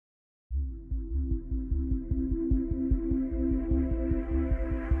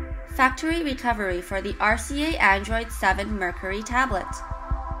Factory recovery for the RCA Android 7 Mercury tablet.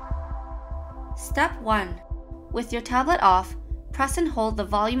 Step 1. With your tablet off, press and hold the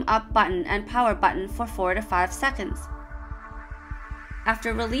volume up button and power button for 4 to 5 seconds.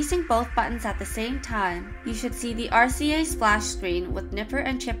 After releasing both buttons at the same time, you should see the RCA splash screen with Nipper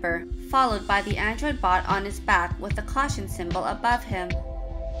and Chipper, followed by the Android bot on his back with the caution symbol above him.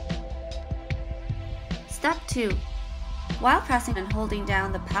 Step 2. While pressing and holding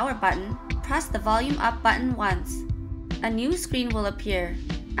down the power button, press the volume up button once. A new screen will appear,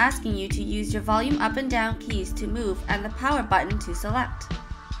 asking you to use your volume up and down keys to move and the power button to select.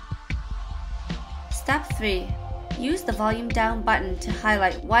 Step 3. Use the volume down button to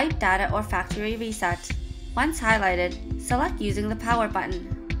highlight wipe data or factory reset. Once highlighted, select using the power button.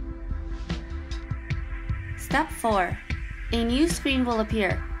 Step 4. A new screen will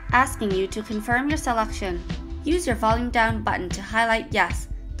appear, asking you to confirm your selection. Use your volume down button to highlight yes,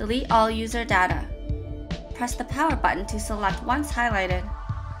 delete all user data. Press the power button to select once highlighted.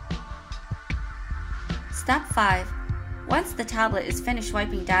 Step 5. Once the tablet is finished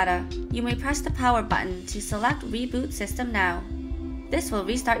wiping data, you may press the power button to select Reboot System Now. This will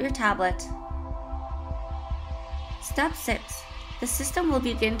restart your tablet. Step 6. The system will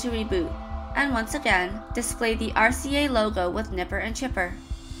begin to reboot, and once again, display the RCA logo with Nipper and Chipper.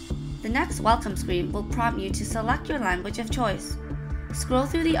 The next welcome screen will prompt you to select your language of choice. Scroll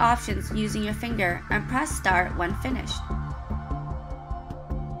through the options using your finger and press Start when finished.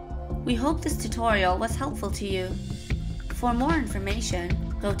 We hope this tutorial was helpful to you. For more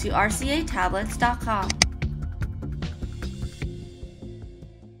information, go to rcatablets.com.